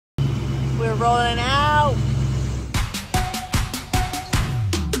We're rolling out.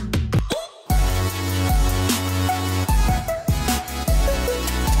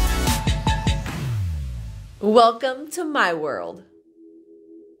 Welcome to my world.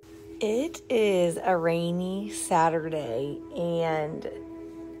 It is a rainy Saturday, and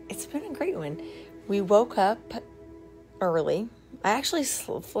it's been a great one. We woke up early. I actually,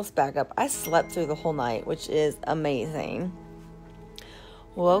 let's back up. I slept through the whole night, which is amazing.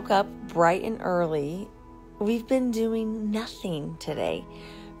 Woke up bright and early. We've been doing nothing today.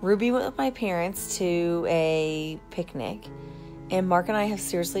 Ruby went with my parents to a picnic, and Mark and I have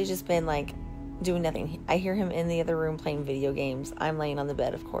seriously just been like doing nothing. I hear him in the other room playing video games. I'm laying on the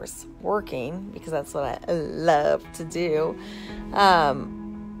bed, of course, working, because that's what I love to do. I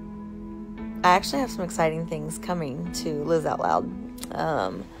actually have some exciting things coming to Liz Out Loud.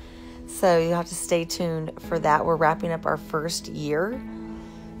 So you have to stay tuned for that. We're wrapping up our first year,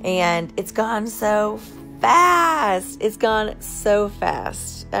 and it's gone so fast. It's gone so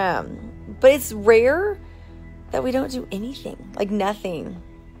fast. But it's rare that we don't do anything. Like nothing.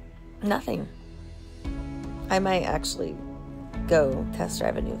 I might actually go test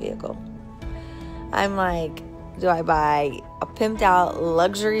drive a new vehicle. I'm like, do I buy a pimped out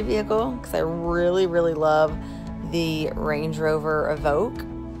luxury vehicle? Because I really, really love the Range Rover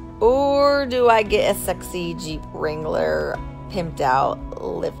Evoque. Or do I get a sexy Jeep Wrangler, pimped out,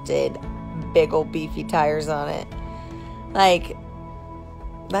 lifted, big old beefy tires on it? Like,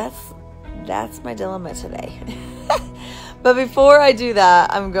 that's my dilemma today. But before I do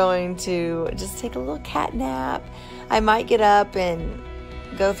that, I'm going to just take a little cat nap. I might get up and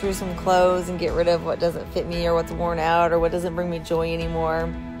go through some clothes and get rid of what doesn't fit me or what's worn out or what doesn't bring me joy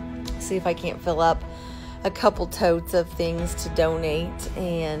anymore. See if I can't fill up a couple totes of things to donate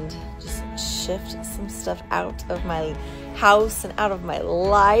and just shift some stuff out of my house and out of my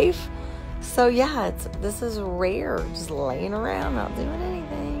life. So yeah, this is rare, just laying around, not doing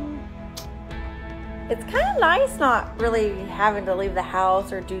anything. It's kind of nice not really having to leave the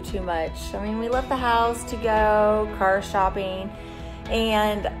house or do too much. I mean, we left the house to go car shopping,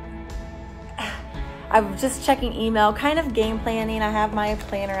 and I'm just checking email, kind of game planning. I have my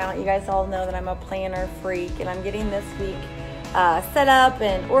planner out. You guys all know that I'm a planner freak, and I'm getting this week set up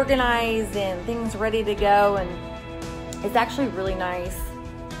and organized and things ready to go. And it's actually really nice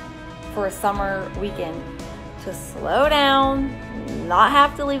for a summer weekend to slow down, not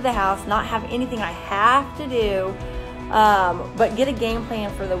have to leave the house, not have anything I have to do, but get a game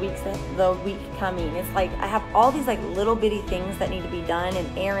plan for the week coming. It's like I have all these like little bitty things that need to be done,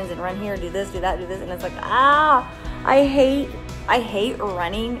 and errands, and run here, do this, do that, do this, and it's like I hate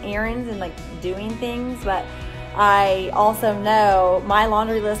running errands and like doing things, but I also know my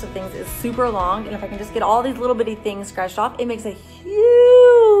laundry list of things is super long, and if I can just get all these little bitty things scratched off, it makes a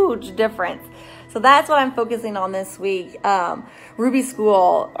huge difference. So that's what I'm focusing on this week. Ruby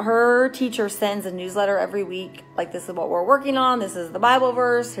School, her teacher sends a newsletter every week. Like, this is what we're working on. This is the Bible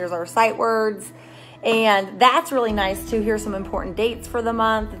verse. Here's our sight words. And that's really nice too. Here's some important dates for the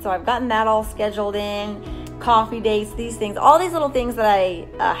month. And so I've gotten that all scheduled in. Coffee dates, these things, all these little things that I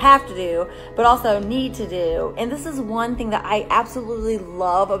have to do, but also need to do. And this is one thing that I absolutely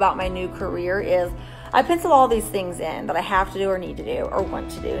love about my new career is I pencil all these things in that I have to do or need to do or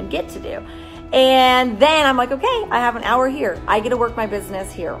want to do and get to do. And then I'm like, okay, I have an hour here. I get to work my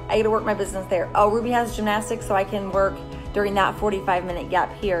business here. I get to work my business there. Oh, Ruby has gymnastics, so I can work during that 45-minute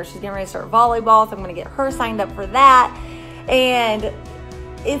gap here. She's getting ready to start volleyball, so I'm going to get her signed up for that. And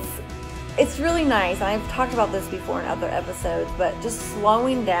it's really nice. I've talked about this before in other episodes, but just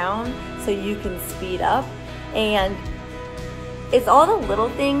slowing down so you can speed up. And it's all the little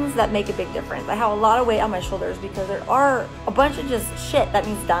things that make a big difference. I have a lot of weight on my shoulders because there are a bunch of just shit that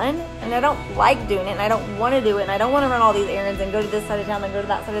needs done, and I don't like doing it, and I don't want to do it, and I don't want to run all these errands and go to this side of town, then go to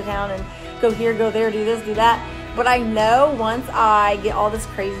that side of town, and go here, go there, do this, do that. But I know once I get all this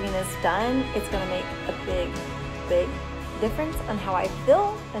craziness done, it's going to make a big, big difference on how I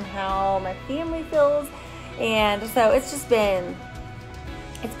feel and how my family feels. And so it's been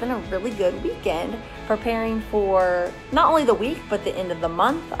a really good weekend preparing for not only the week, but the end of the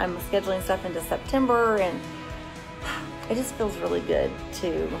month. I'm scheduling stuff into September, and it just feels really good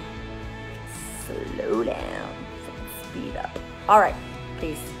to slow down, speed up. All right,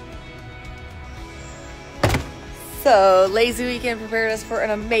 peace. So, lazy weekend prepared us for an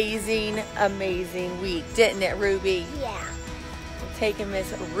amazing, amazing week, didn't it, Ruby? Yeah. We're taking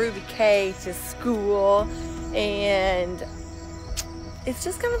Miss Ruby K to school, and it's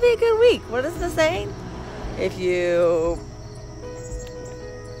just going to be a good week. What is the saying? If you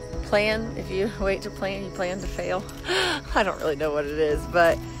wait to plan, you plan to fail. I don't really know what it is,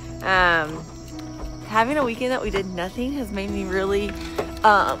 but Having a weekend that we did nothing has made me really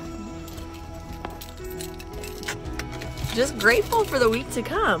just grateful for the week to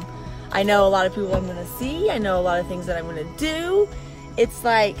come. I know a lot of people I'm gonna see. I know a lot of things that I'm gonna do. It's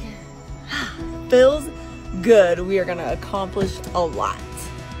like, feels good. We are gonna accomplish a lot.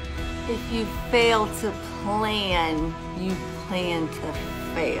 If you fail to plan, you plan to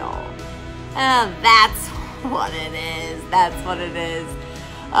fail. That's what it is. That's what it is.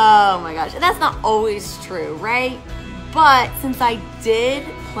 Oh my gosh. And that's not always true, right? But since I did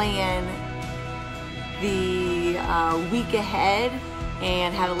plan the week ahead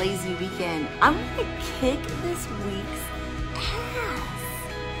and had a lazy weekend, I'm gonna kick this week's ass.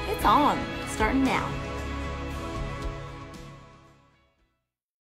 It's on, starting now.